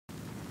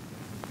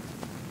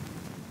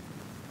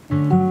Hi,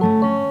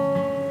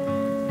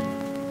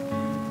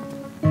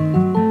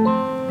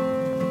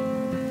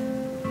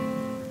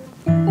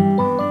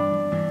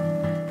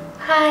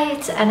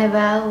 it's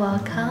Annabel,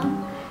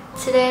 welcome.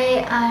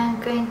 Today I'm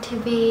going to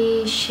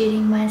be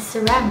shooting my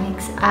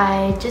ceramics.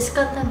 I just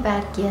got them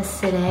back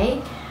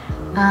yesterday,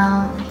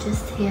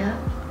 just here.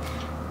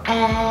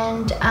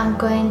 And I'm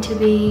going to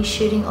be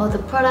shooting all the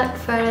product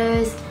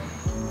photos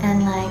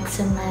and like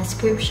some nice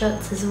group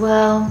shots as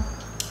well.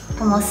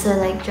 I'm also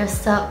like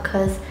dressed up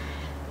because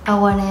I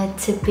wanted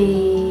to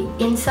be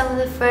in some of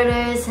the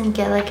photos and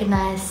get like a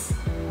nice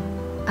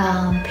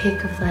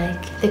pic of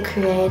like the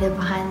creator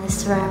behind the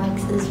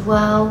ceramics as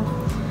well,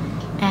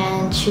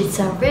 and shoot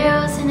some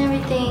reels and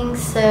everything.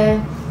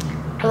 So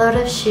a lot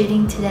of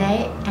shooting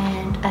today,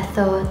 and I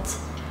thought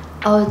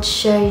I would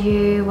show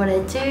you what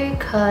I do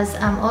because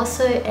I'm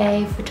also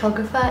a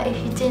photographer, if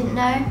you didn't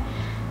know.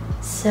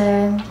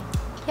 So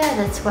yeah,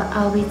 that's what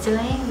I'll be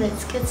doing.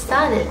 Let's get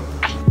started.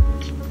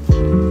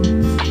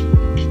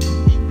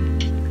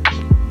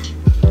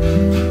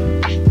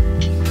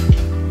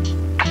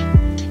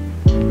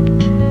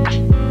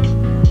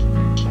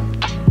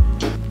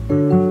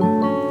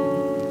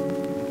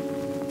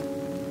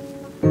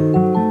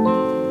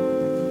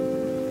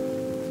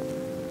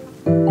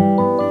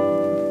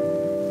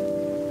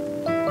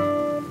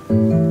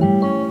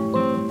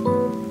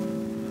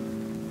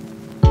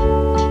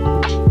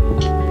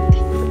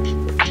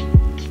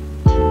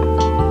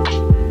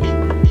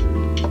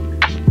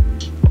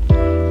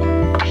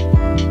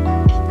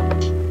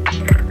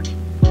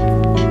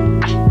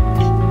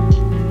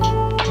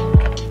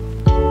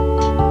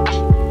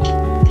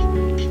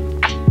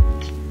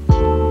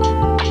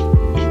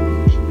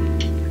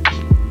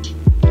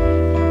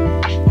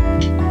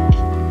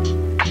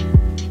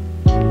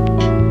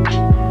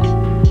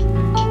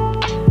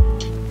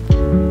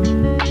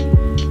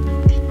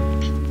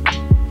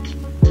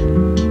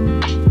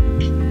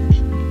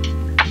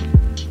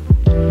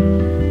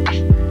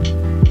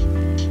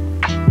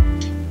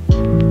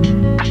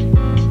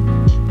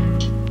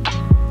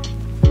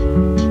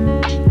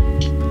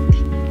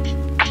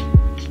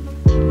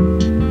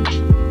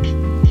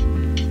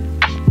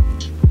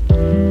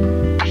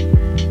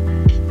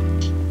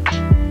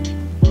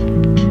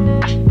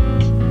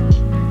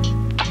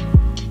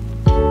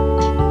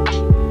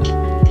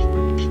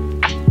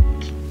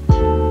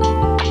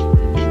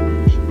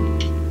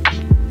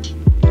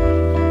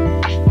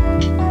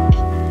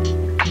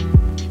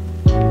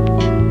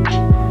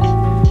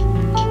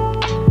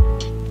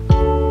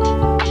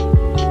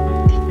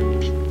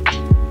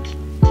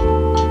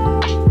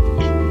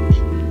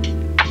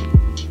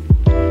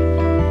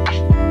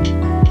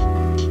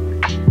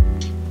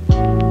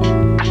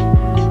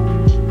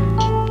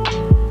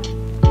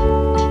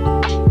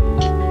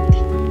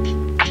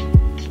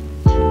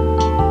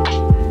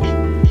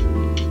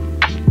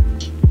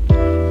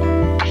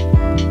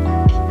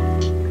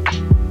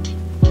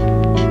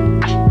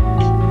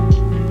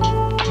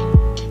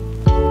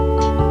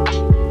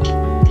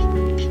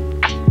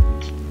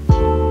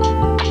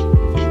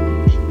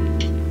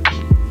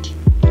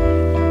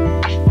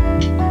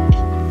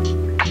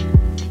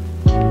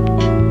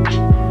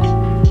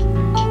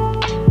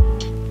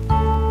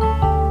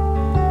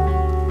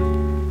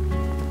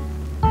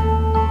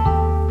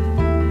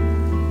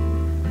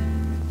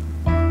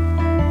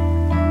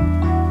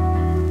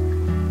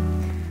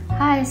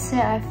 So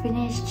I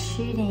finished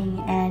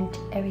shooting and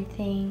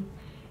everything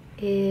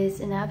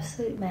is an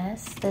absolute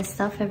mess. There's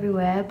stuff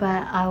everywhere,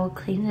 but I will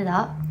clean it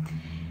up.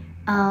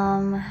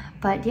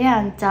 But yeah,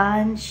 I'm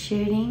done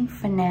shooting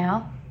for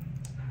now.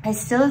 I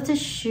still have to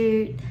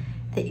shoot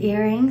the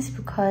earrings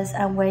because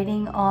I'm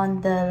waiting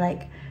on the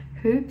like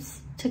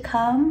hoops to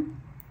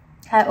come.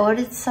 I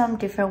ordered some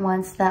different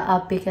ones that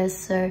are bigger,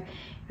 so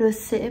it'll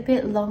sit a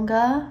bit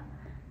longer,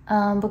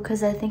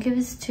 because I think if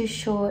it's too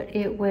short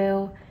it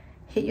will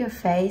hit your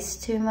face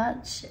too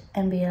much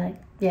and be like,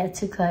 yeah,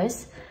 too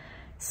close.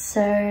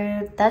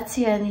 So that's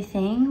the only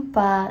thing,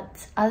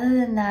 but other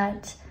than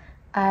that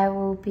I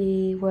will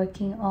be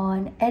working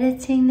on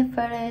editing the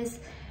photos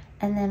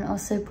and then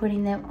also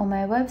putting them on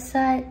my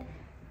website.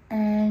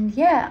 And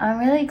yeah, I'm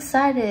really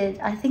excited.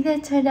 I think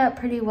they turned out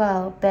pretty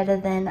well, better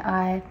than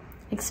I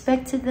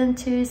expected them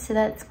to, so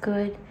that's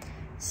good.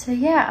 So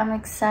yeah, I'm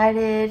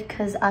excited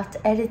because after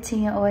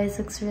editing it always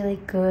looks really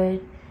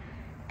good.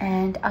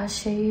 And I'll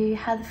show you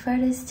how the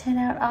photos turn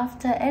out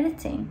after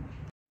editing.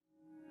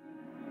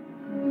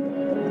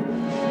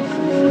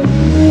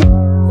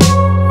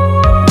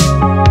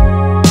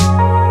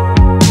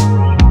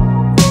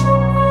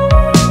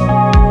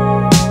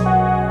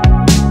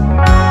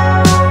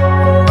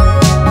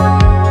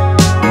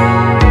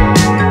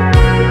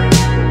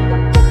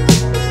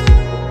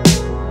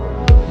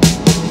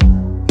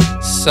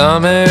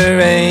 Summer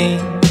rain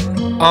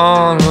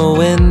on a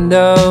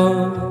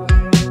window,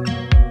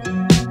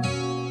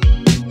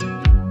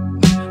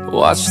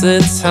 watch the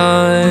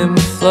time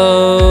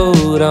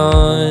float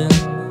on.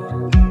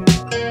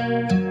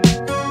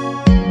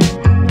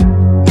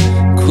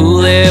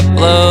 Cool air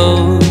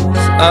blows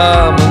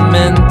a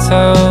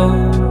memento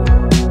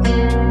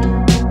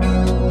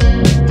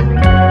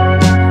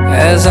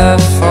as I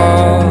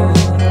fall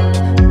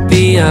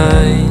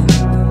behind.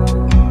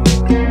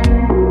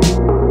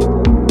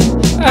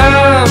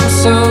 I'm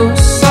so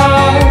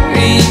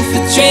sorry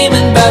for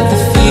dreaming about the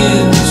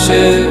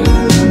future.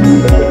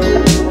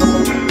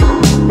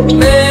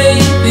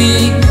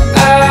 Maybe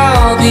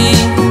I'll be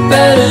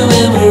better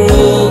when we're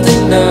old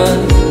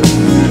enough.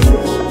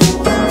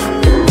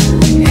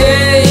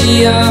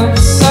 Hey, I'm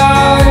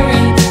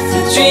sorry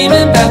for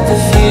dreaming about the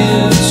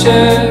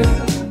future.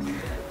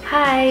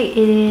 Hi,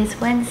 it is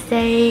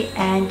Wednesday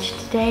and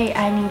today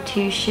I need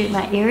to shoot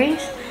my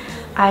earrings.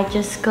 I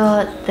just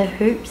got the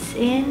hoops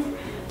in,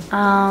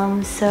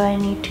 so I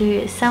need to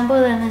assemble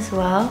them as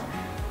well,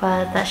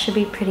 but that should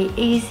be pretty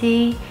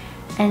easy.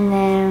 And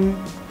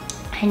then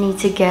I need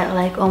to get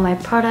like all my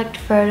product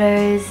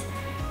photos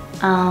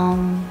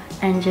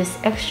and just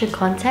extra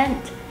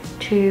content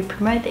to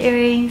promote the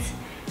earrings.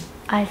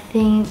 I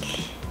think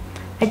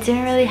I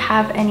didn't really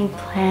have any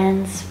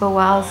plans for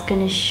what I was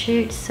gonna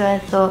shoot, so I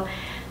thought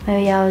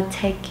maybe I would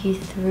take you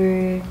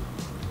through,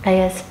 I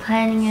guess,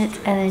 planning it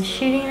and then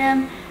shooting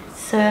them.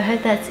 So I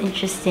hope that's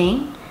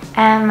interesting.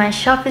 And my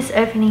shop is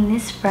opening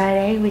this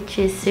Friday, which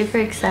is super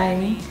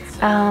exciting.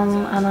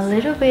 I'm a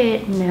little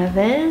bit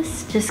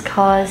nervous just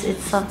cause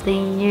it's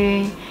something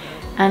new,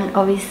 and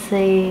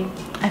obviously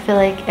I feel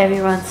like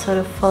everyone sort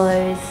of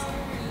follows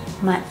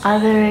my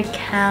other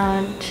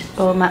account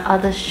or my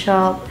other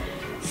shop,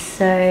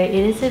 so it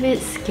is a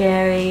bit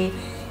scary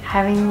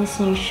having this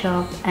new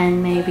shop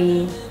and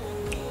maybe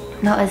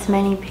not as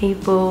many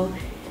people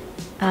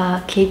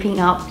keeping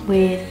up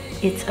with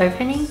its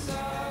opening.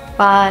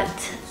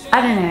 But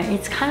I don't know,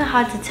 it's kind of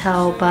hard to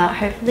tell, but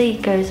hopefully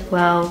it goes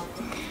well.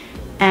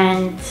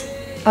 And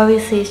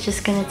obviously it's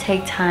just gonna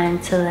take time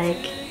to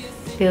like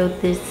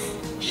build this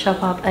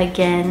shop up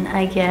again,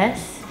 I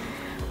guess,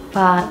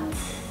 but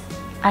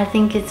I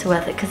think it's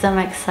worth it because I'm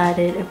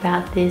excited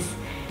about this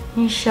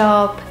new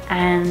shop,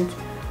 and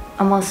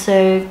I'm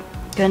also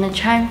gonna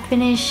try and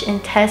finish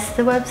and test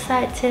the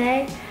website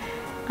today.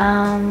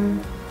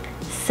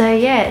 So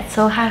yeah, it's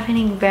all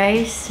happening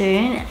very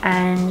soon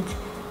and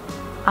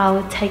I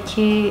will take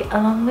you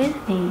along with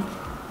me.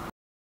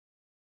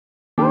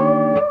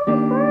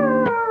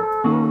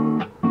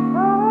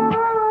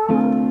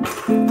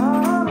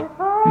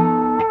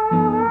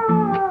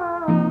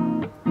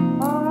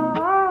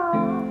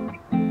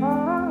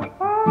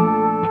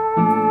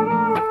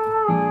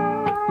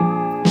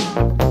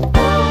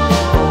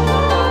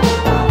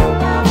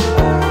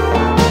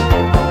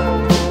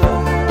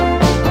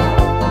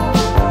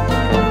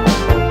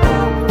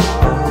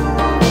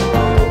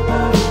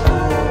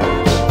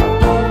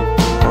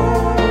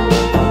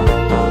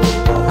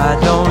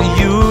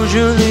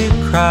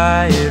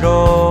 Cry at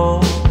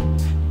all,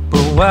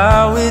 but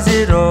why is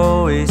it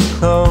always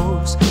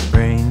close?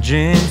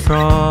 Ranging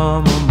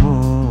from a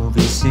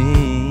movie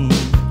scene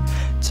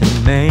to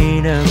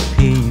made up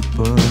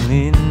people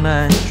in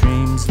my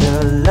dreams.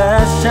 The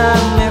last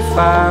time, if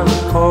I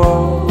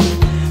recall,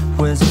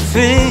 was a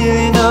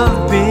feeling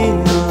of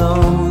being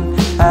alone.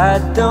 I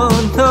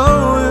don't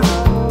know if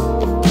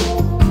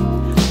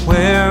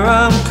where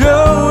I'm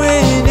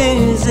going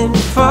isn't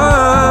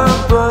far,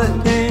 but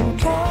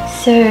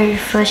so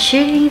for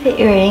shooting the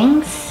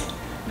earrings,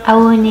 I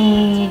will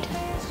need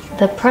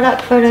the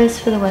product photos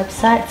for the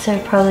website, so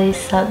probably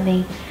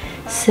something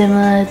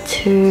similar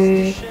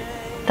to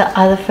the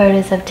other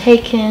photos I've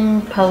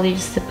taken, probably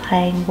just a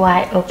plain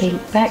white or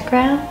pink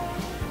background.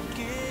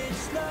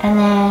 And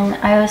then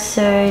I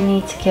also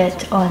need to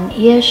get on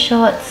ear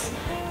shots,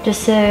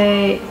 just so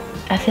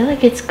I feel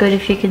like it's good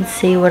if you can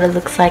see what it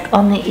looks like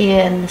on the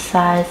ear and the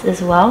size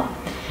as well.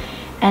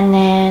 And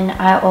then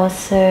I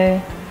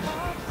also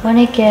want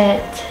to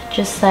get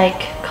just like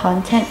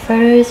content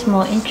photos,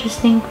 more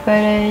interesting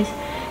photos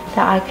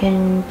that I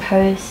can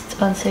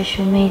post on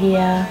social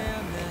media,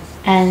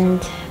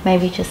 and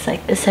maybe just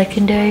like a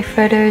secondary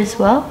photo as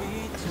well.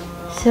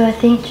 So I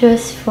think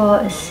just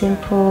for a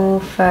simple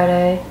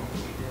photo,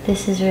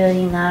 this is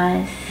really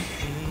nice.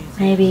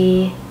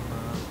 Maybe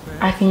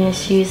I can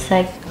just use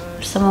like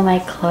some of my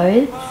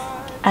clothes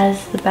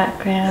as the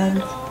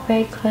background,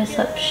 very close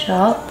up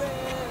shot,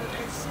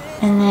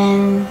 and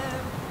then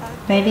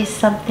maybe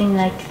something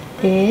like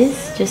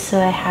this, just so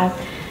I have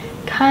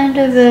kind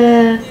of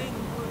a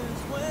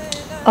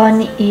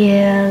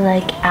on-ear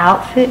like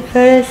outfit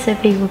photo so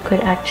people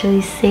could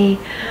actually see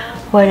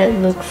what it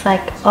looks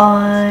like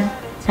on.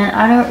 And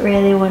I don't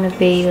really want to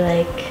be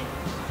like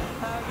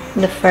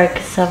the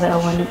focus of it, I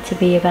want it to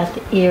be about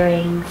the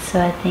earrings, so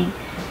I think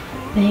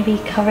maybe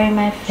covering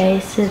my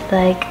face with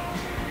like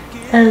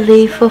a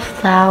leaf or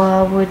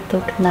flower would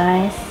look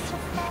nice.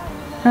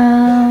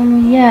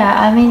 Yeah,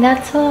 I mean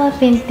that's all I've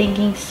been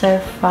thinking so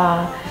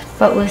far,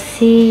 but we'll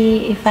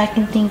see if I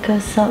can think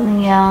of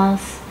something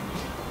else.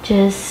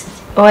 Just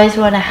always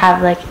want to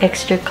have like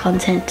extra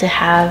content to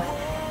have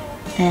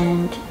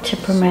and to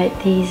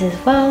promote these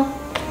as well.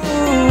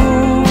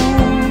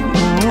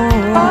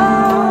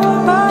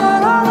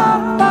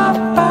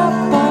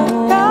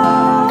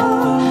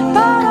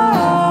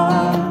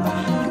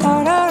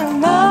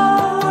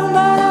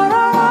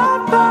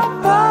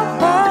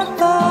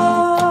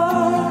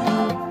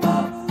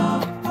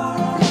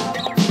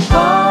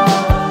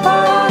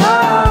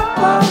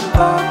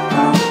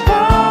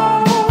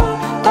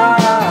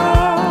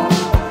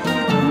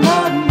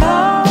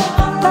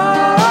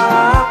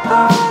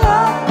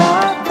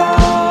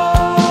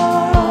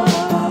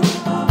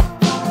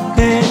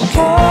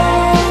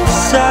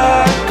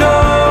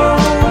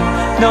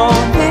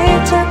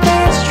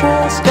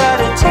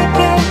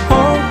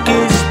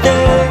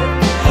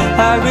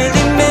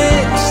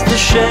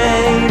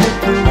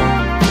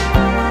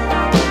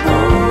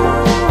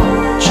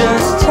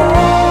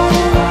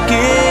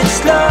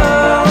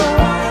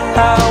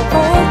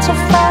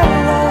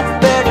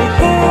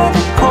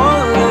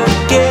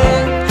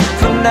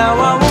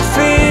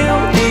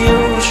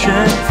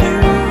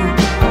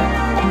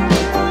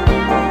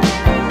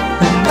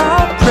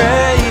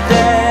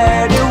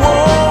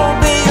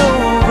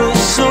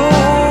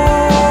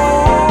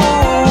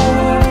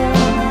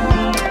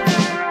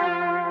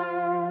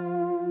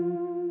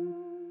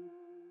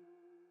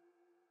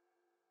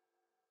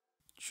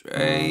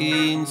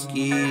 Trains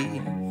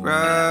keep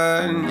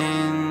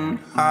running,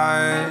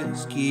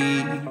 hearts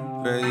keep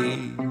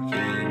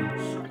breaking.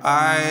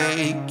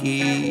 I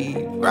keep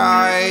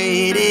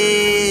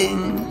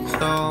writing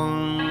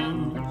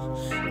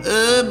songs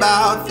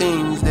about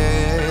things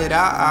that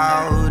are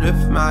out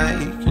of my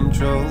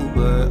control,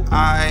 but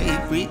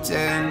I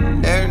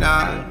pretend they're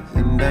not,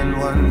 and then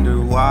wonder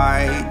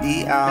why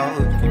the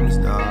outcome's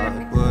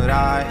not what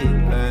I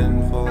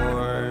planned for.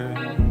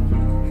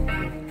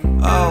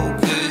 Oh,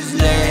 'cause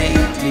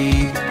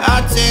lately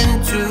I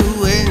tend to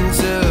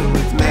answer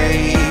with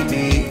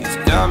maybe, 'cause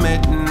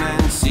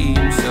commitment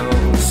seems so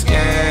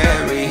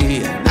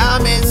scary, and I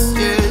miss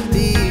just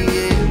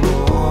being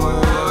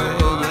more.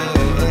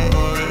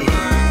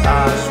 I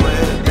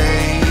swear,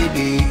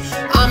 baby,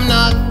 I'm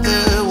not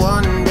the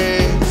one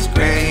that's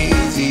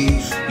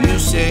crazy. You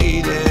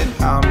say that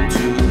I'm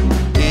too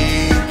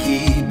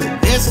picky, but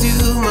there's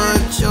too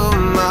much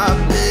on my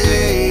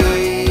plate.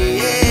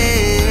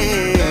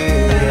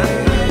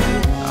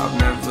 I've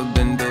never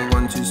been the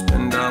one to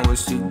spend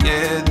hours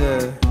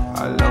together.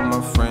 I love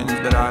my friends,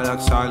 but I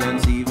like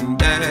silence even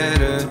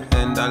better.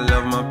 And I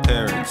love my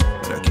parents,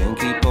 but I can't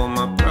keep all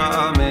my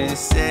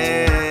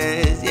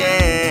promises.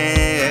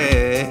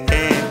 Yeah,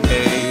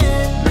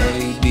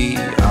 maybe I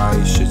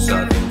should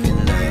start thinking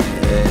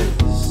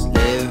less.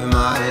 Live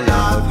my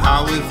life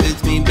how it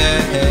fits me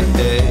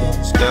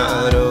best.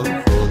 Got up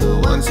for the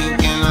ones who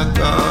cannot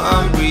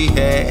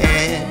comprehend.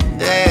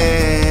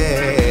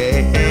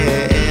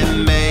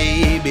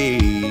 Maybe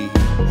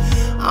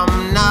I'm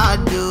not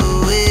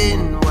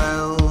doing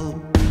well,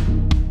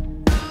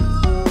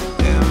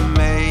 and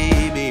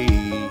maybe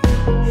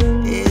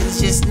it's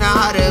just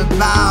not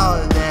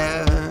about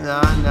them.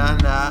 Nah, nah,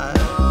 nah.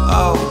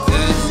 Oh,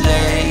 'cause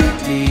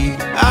lately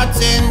I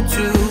tend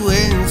to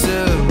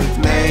answer with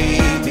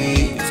maybe,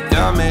 'cause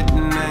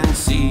commitment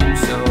seems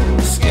so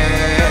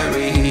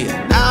scary,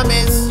 and I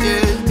miss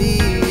just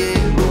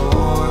being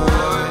more.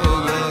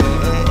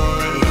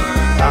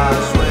 I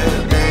swear,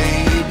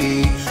 baby,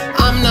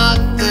 I'm not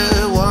the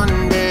one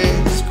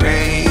that's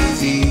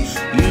crazy.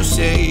 You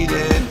say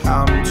that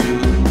I'm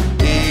too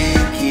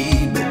picky,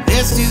 but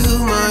there's too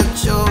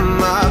much on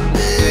my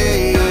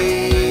plate.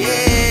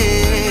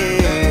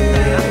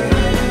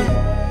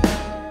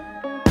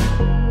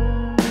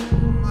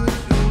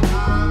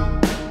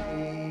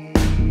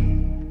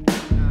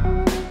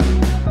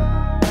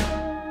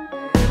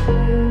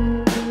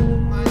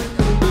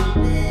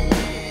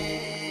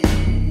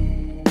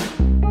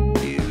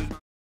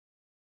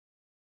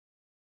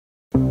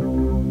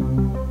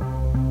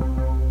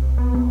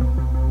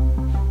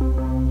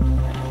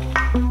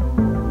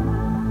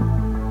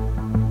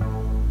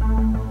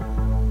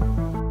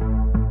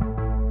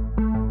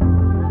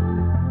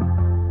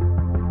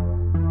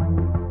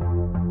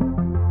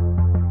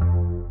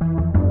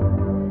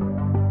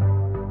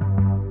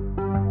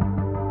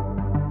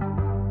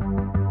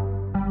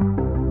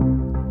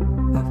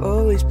 I've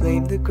always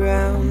blamed the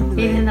ground.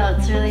 Even though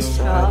it's really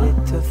strong.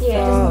 Started to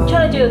Yeah, fall. just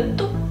try to do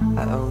it.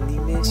 I only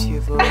miss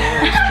your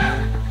voice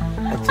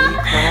when I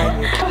decline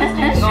your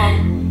kiss.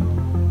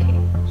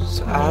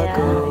 So I'll Yeah.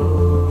 go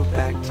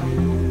back to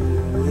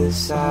the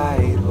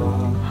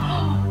sidewalk.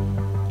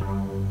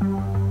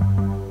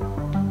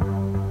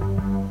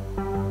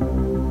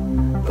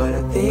 But I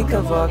think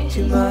I've walked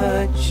too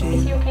much Is in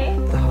he okay?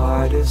 the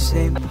heart of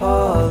St.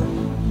 Paul.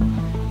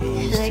 It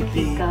Should used I to keep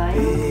be going?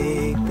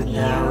 big, but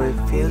now it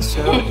feels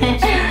so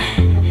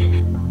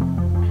empty.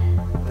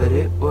 But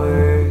it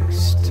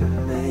works to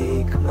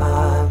make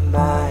my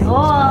mind. Oh,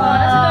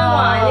 that's a good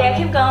one. Yeah,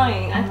 keep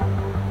going.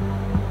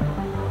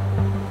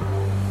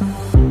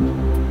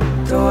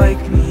 Don't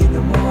wake me in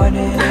the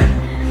morning.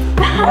 I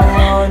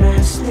wanna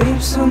sleep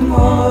some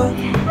more.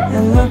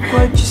 And look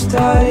what you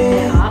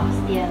started.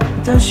 Yeah.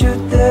 Don't shoot,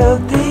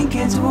 they'll think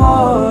it's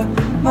war.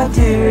 My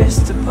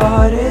dearest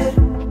departed,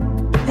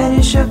 and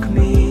it shook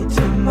me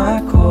to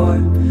my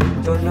core.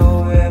 Don't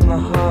know where my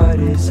heart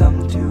is,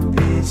 I'm too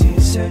busy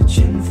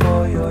searching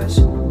for yours.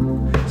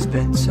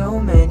 Spent so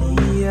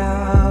many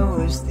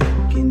hours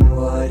thinking,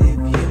 what if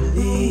you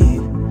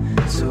leave?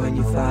 So when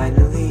you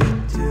finally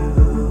do,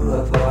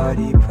 I've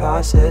already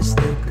processed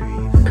the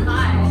grief. I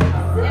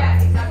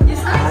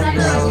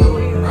know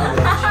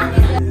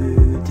that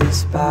you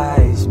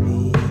despise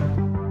me.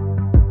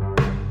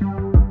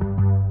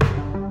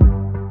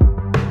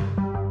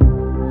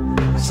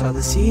 I saw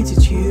the seeds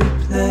that you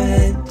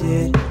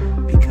planted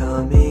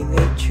becoming a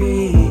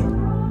tree,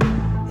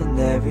 and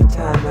every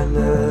time I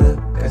look,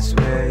 I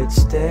swear it's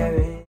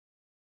staring.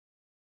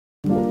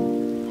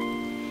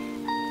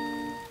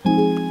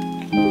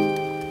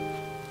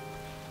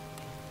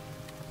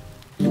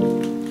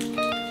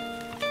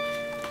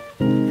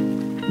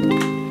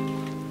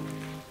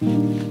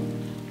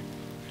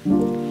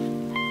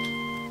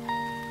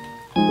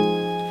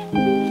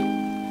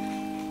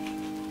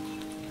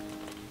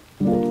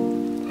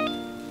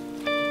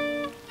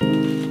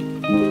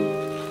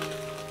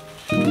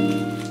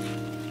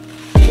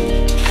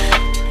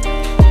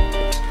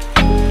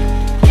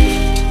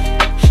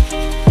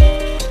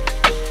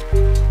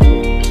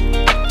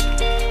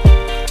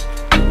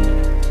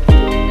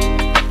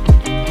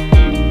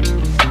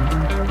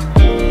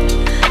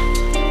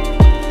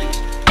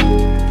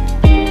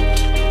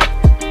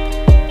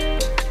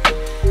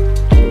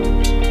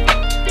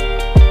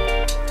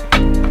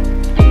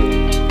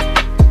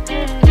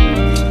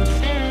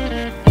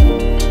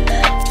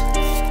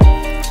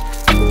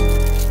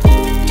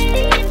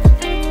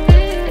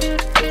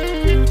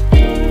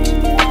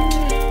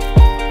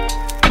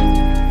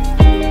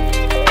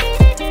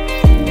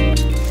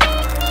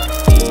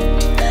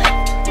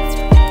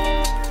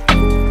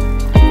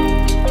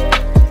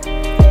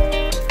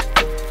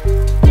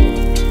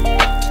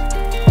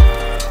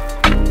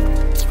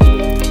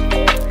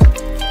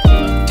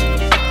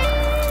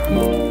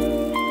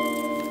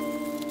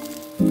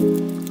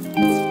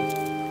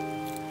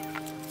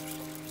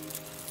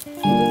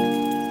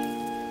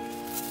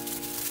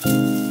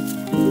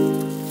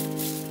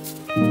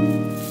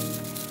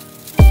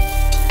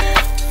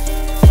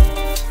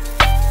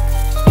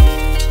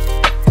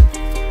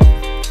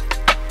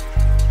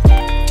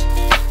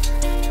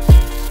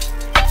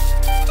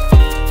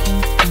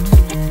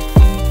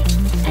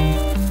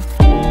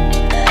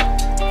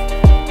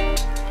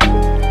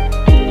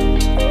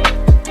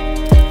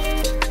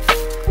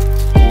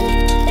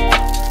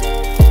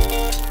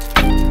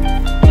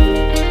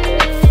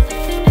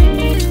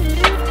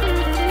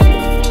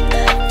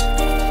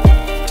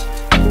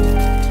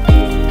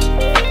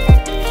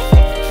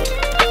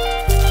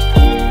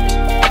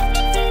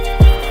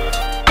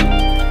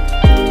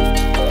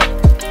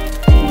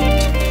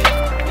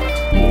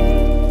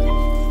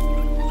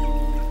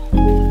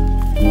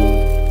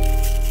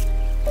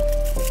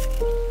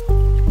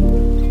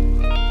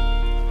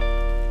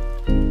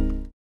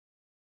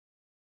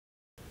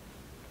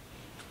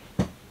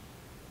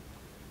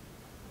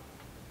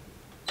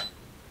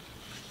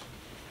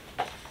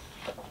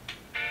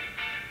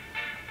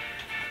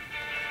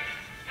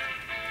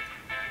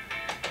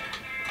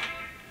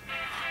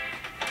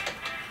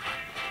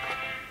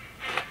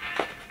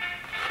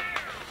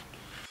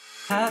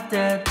 half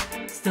dead,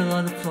 still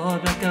on the floor,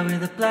 black guy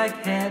with a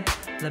black head.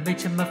 Let me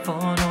check my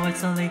phone, oh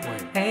it's only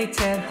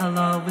 8:10. How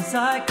long was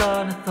I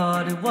gone? I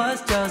thought it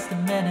was just a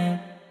minute.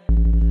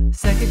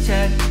 Second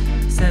check,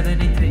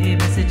 73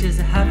 messages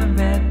I haven't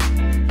read.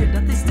 Yet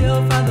nothing still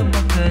found the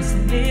one person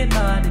in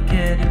mind to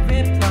get a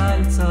reply.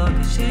 It's all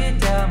cause shit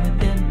down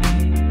within me.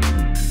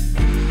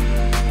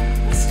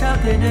 I'm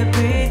struggling to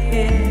breathe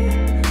here.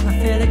 I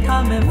feel it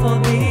coming for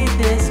me.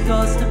 This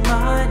ghost of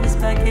mine is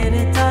back in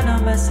it down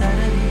on my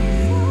sanity.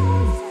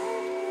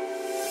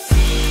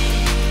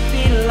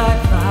 Need a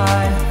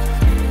lifeline,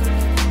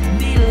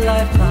 need a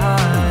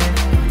lifeline,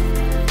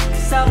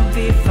 cause I won't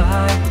be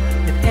fine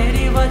if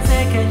anyone's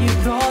there. Can you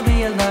throw me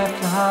a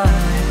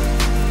lifeline?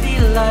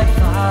 Need a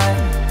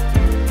lifeline,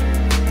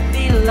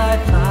 need a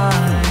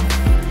lifeline,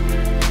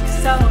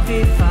 cause I won't be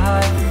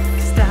fine.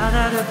 Cause now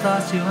that I've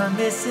lost you, I'm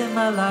missing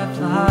my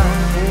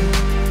lifeline.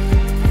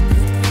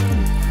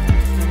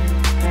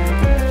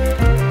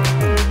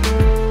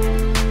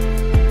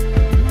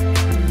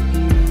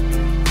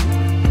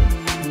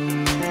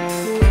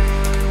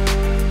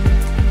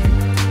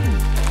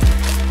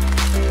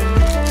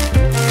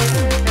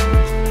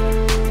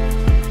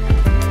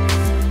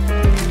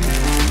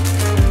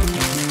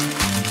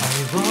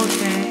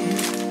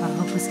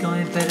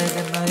 Going better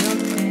than my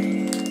okay.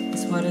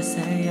 That's what I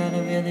say, I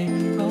don't really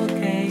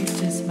okay. It's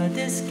just my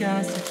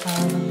disguise to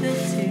hide all the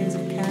tears I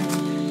catch.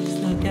 Just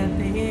look at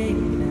me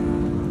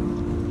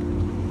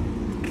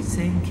now,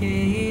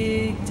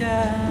 sinking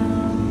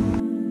down.